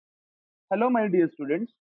Hello, my dear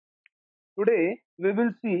students. Today we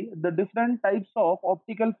will see the different types of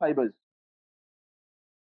optical fibers.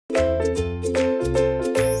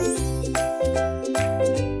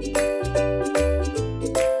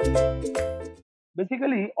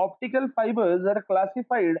 Basically, optical fibers are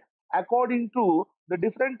classified according to the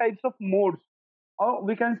different types of modes, or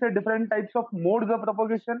we can say different types of modes of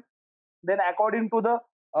propagation. Then, according to the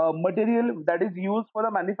material that is used for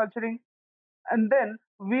the manufacturing, and then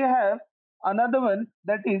we have another one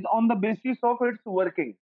that is on the basis of its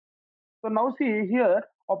working. So now see here,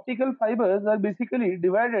 optical fibers are basically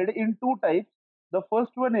divided in two types. The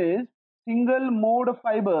first one is single mode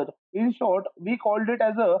fiber. In short, we called it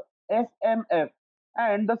as a SMF.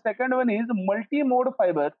 And the second one is multi-mode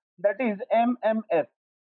fiber, that is MMF.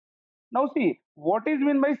 Now see, what is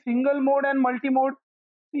meant by single mode and multi-mode?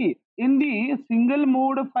 See, in the single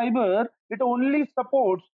mode fiber, it only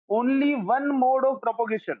supports only one mode of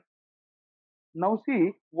propagation. Now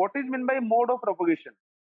see, what is meant by mode of propagation?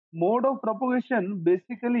 Mode of propagation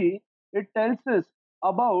basically it tells us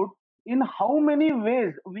about in how many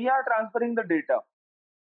ways we are transferring the data.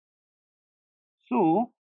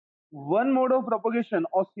 So one mode of propagation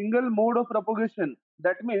or single mode of propagation,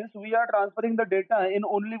 that means we are transferring the data in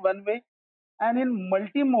only one way, and in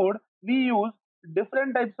multi-mode we use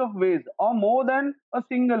different types of ways or more than a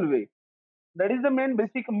single way. That is the main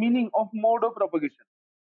basic meaning of mode of propagation.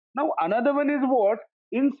 Now another one is what?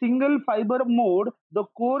 In single fiber mode, the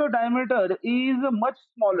core diameter is much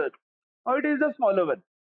smaller, or it is the smaller one.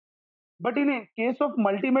 But in a case of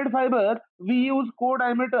multi-mode fiber, we use core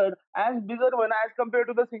diameter as bigger one as compared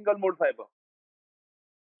to the single mode fiber.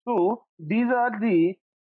 So these are the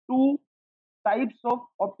two types of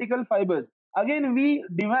optical fibers. Again, we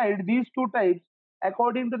divide these two types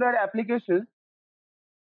according to their applications,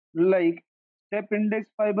 like step index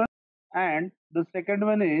fiber, and the second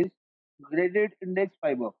one is graded index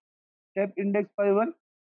fiber. Step index fiber,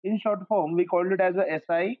 in short form, we called it as a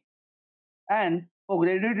SI, and for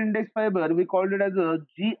graded index fiber, we called it as a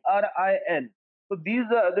GRIN. So these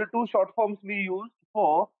are the two short forms we use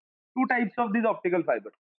for two types of these optical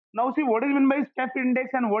fibers. Now see what is meant by step index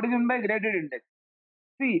and what is meant by graded index.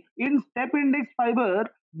 See, in step index fiber,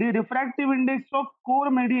 the refractive index of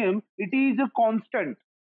core medium, it is a constant.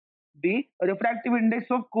 The refractive index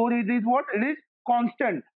of core is what? It is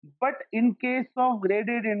constant. But in case of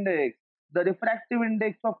graded index, the refractive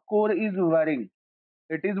index of core is varying.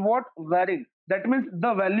 It is what? Varying. That means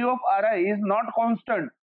the value of Ri is not constant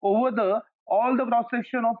over the all the cross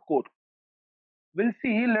section of core. We'll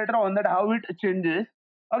see later on that how it changes.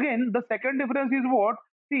 Again, the second difference is what?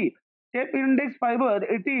 See, step index fiber,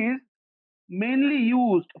 it is mainly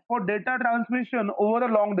used for data transmission over the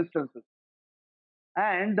long distances,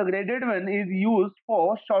 and the graded one is used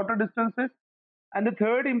for shorter distances. And the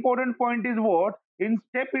third important point is what? In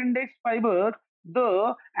step index fiber,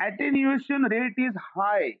 the attenuation rate is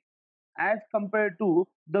high as compared to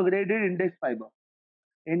the graded index fiber.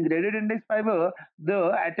 In graded index fiber,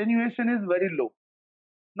 the attenuation is very low.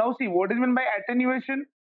 Now see, what is meant by attenuation?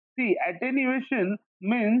 See, attenuation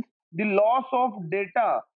means the loss of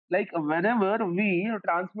data. Like whenever we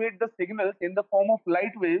transmit the signals in the form of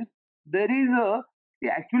light waves, there is a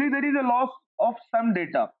actually there is a loss of some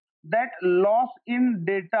data. That loss in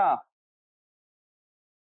data,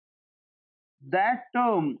 that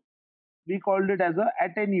term we called it as a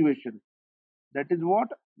attenuation. That is what?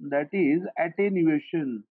 That is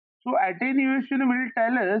attenuation. So attenuation will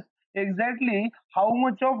tell us exactly how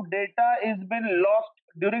much of data is been lost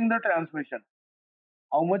during the transmission.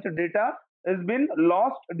 How much data has been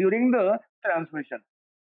lost during the transmission.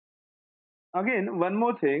 Again, one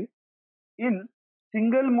more thing. In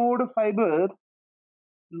single mode fiber,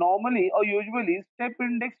 normally or usually step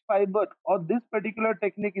index fiber or this particular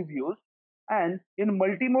technique is used, and in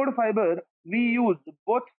multi-mode fiber we use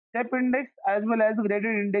both step index as well as graded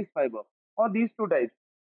index fiber, or these two types.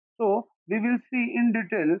 So we will see in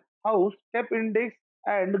detail how step index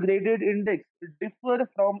and graded index differ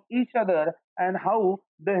from each other and how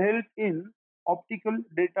they help in optical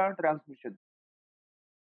data transmission.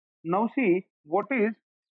 Now see what is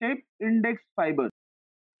step index fiber.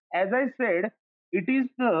 As I said, it is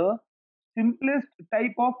the simplest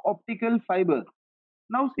type of optical fiber.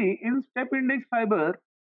 Now see, in step index fiber,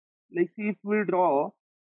 like see if we draw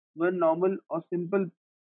one normal or simple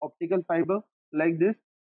optical fiber like this,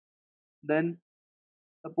 then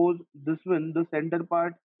suppose this one, the center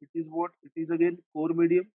part, it is what? It is again core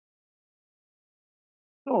medium.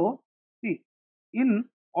 So see, in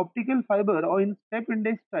optical fiber or in step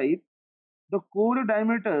index type, the core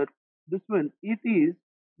diameter, this one, it is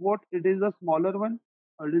what? It is the smaller one,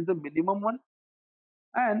 or it is the minimum one,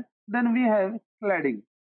 and Then we have cladding.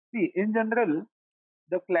 See, in general,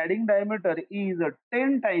 the cladding diameter is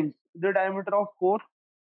 10 times the diameter of core,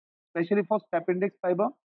 especially for step index fiber.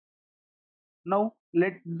 Now,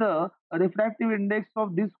 let the refractive index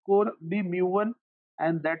of this core be mu1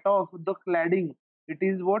 and that of the cladding, it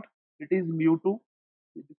is what? It is mu2.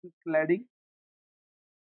 This is cladding,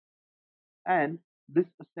 and this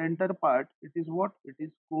center part, it is what? It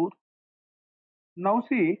is core. Now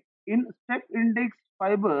see, in step index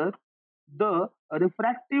fiber, the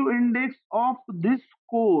refractive index of this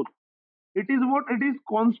core, it is what? It is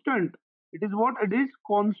constant. It is what? It is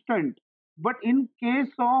constant. But in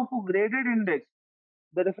case of graded index,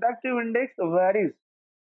 the refractive index varies.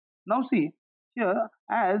 Now see, here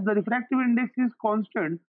as the refractive index is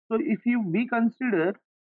constant, so if you we consider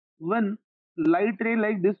one light ray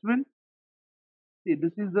like this one, see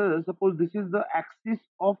this is the, suppose this is the axis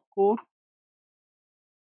of core.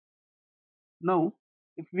 Now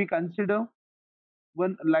if we consider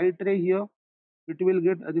one light ray here, it will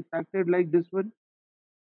get refracted like this one.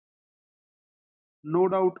 No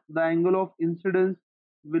doubt the angle of incidence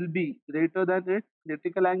will be greater than its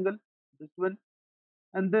critical angle, this one,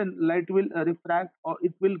 and then light will refract or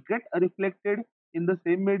it will get reflected in the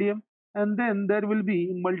same medium, and then there will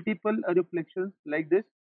be multiple reflections like this.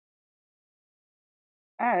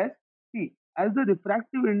 As see, as the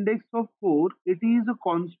refractive index of core, it is a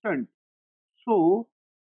constant. So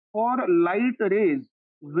for light rays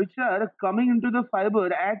which are coming into the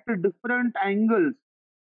fiber at different angles,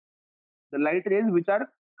 the light rays which are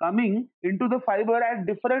coming into the fiber at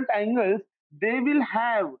different angles, they will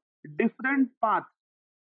have different paths.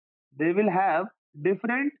 They will have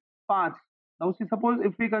different paths. Now see, suppose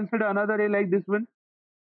if we consider another ray like this one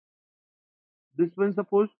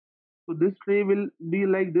suppose, so this ray will be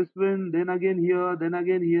like this one, then again here,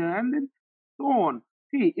 and then so on.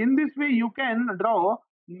 See, in this way you can draw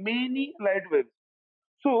many light waves.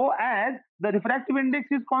 So as the refractive index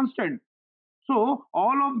is constant, so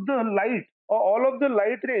all of the light or all of the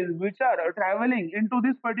light rays which are traveling into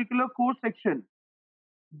this particular core section,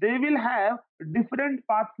 they will have different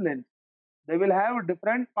path lengths. They will have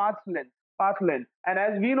different path length. And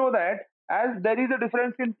as we know that as there is a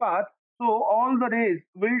difference in path, so all the rays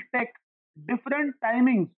will take different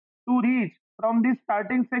timings to reach from the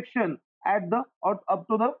starting section at the or up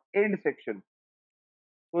to the end section.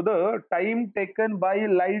 So the time taken by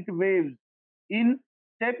light waves in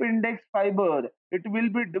step index fiber, it will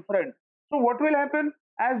be different. So what will happen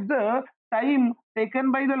as the time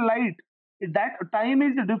taken by the light, that time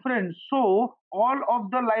is different. So all of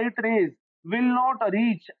the light rays will not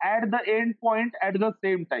reach at the end point at the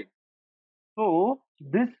same time. So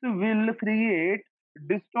this will create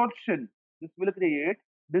distortion. This will create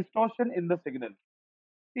distortion in the signal.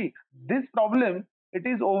 See, this problem, it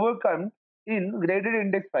is overcome in graded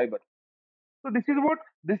index fiber. So this is what?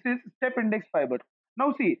 This is step index fiber.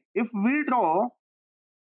 Now see, if we draw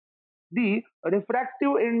the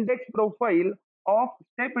refractive index profile of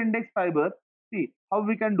step index fiber, see how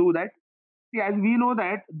we can do that. See, as we know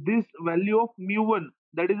that this value of mu1,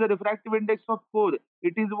 that is the refractive index of core,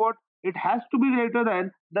 it is what? It has to be greater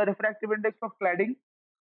than the refractive index of cladding.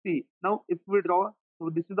 See, now if we draw, so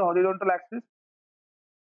this is the horizontal axis,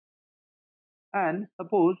 and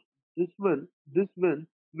suppose this one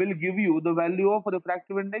will give you the value of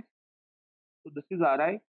refractive index. So this is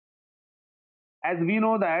Ri. As we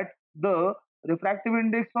know that the refractive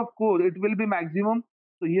index of core, it will be maximum.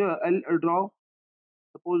 So here I'll draw,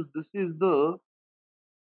 suppose this is the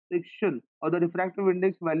section or the refractive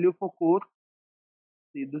index value for core.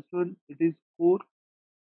 See this one, it is core.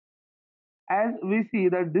 As we see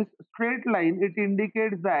that this straight line, it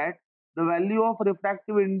indicates that the value of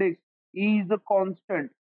refractive index is a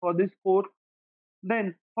constant for this core.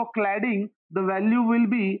 Then for cladding, the value will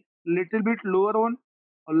be little bit lower on,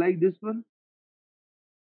 or like this one.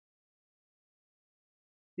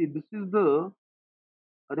 See, this is the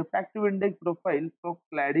refractive index profile for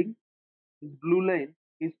cladding. This blue line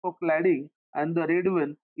is for cladding and the red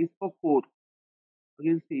one is for core.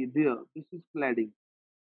 You can see there, this is cladding.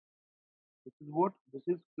 This is what? This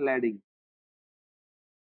is cladding.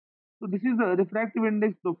 So this is the refractive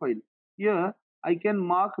index profile. Here I can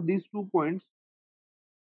mark these 2 points.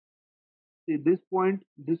 See, this point,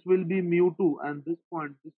 this will be mu2, and this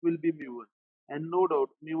point, this will be mu1. And no doubt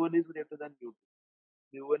mu1 is greater than mu2.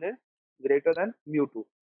 Mu1 is greater than mu2.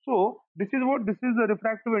 So this is what? This is the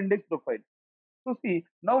refractive index profile. So see,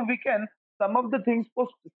 now we can sum up the things for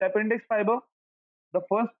step index fiber. The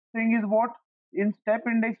first thing is what? In step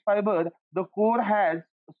index fiber, the core has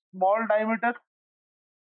a small diameter.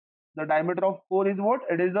 The diameter of core is what?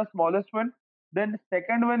 It is the smallest one. Then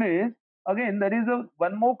second one is Again, there is a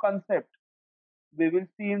one more concept we will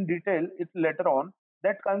see in detail it later on.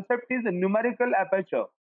 That concept is numerical aperture.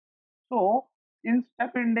 So, in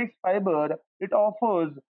step index fiber, it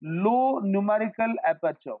offers low numerical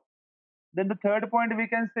aperture. Then the third point we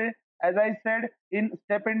can say, as I said, in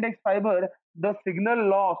step index fiber, the signal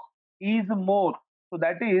loss is more. So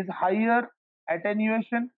that is higher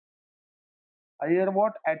attenuation, higher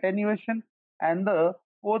what? Attenuation. And the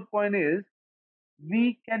fourth point is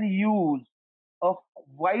we can use a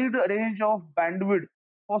wide range of bandwidth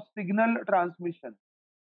for signal transmission.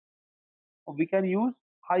 We can use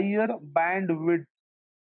higher bandwidth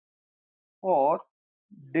for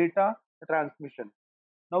data transmission.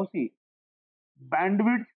 Now see,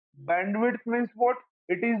 bandwidth, bandwidth means what?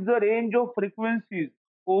 It is the range of frequencies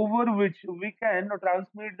over which we can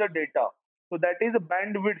transmit the data. So that is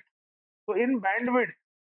bandwidth. So in bandwidth,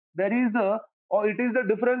 there is a, or it is the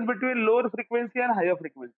difference between lower frequency and higher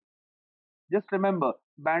frequency. Just remember,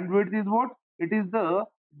 bandwidth is what? It is the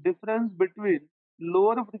difference between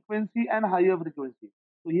lower frequency and higher frequency.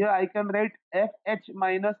 So here I can write FH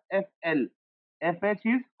minus FL. FH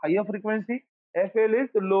is higher frequency, FL is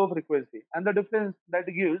low frequency, and the difference that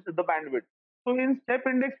gives the bandwidth. So in step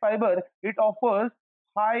index fiber, it offers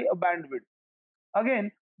high bandwidth.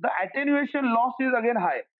 Again, the attenuation loss is again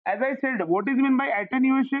high. As I said, what is meant by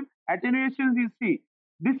attenuation? Attenuation is, see,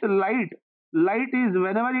 this light is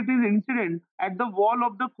whenever it is incident at the wall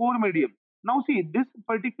of the core medium. Now see, this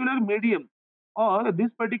particular medium or this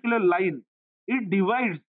particular line, it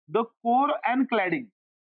divides the core and cladding.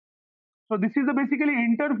 So this is the basically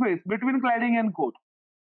interface between cladding and core.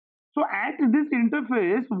 So at this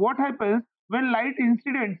interface, what happens when light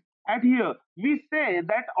incidents at here? We say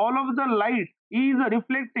that all of the light is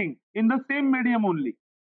reflecting in the same medium only.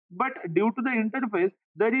 But due to the interface,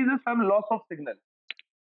 there is some loss of signal.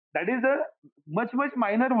 That is a much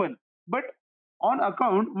minor one. But on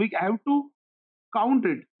account, we have to count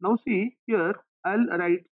it. Now see here, I'll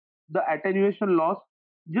write the attenuation loss.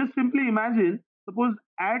 Just simply imagine, suppose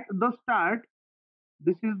at the start,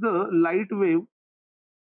 this is the light wave.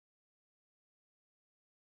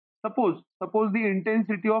 Suppose the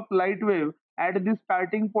intensity of light wave at the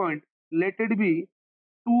starting point, let it be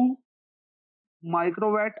 2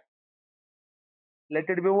 microwatt. Let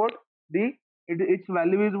it be what? Its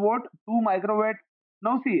value is what? 2 microwatt.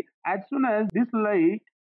 Now see, as soon as this light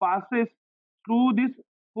passes through this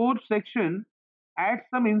core section at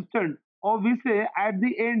some instant, or we say at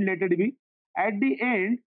the end, let it be, at the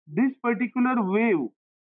end, this particular wave,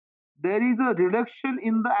 there is a reduction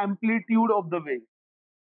in the amplitude of the wave.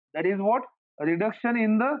 That is what? A reduction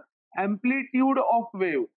in the amplitude of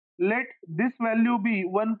wave. Let this value be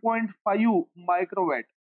 1.5 microwatt.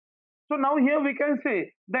 So now here we can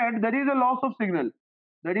say that there is a loss of signal.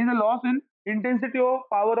 There is a loss in intensity of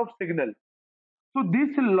power of signal. So this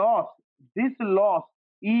loss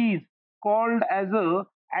is called as a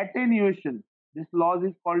attenuation. This loss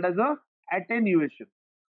is called as a attenuation.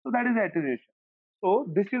 So that is attenuation. So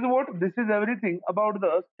this is what? This is everything about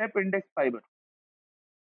the step index fiber,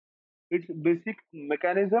 its basic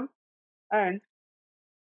mechanism and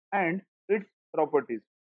its properties.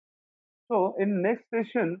 So in next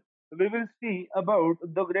session we will see about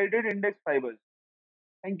the graded index fibers.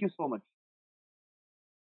 Thank you so much.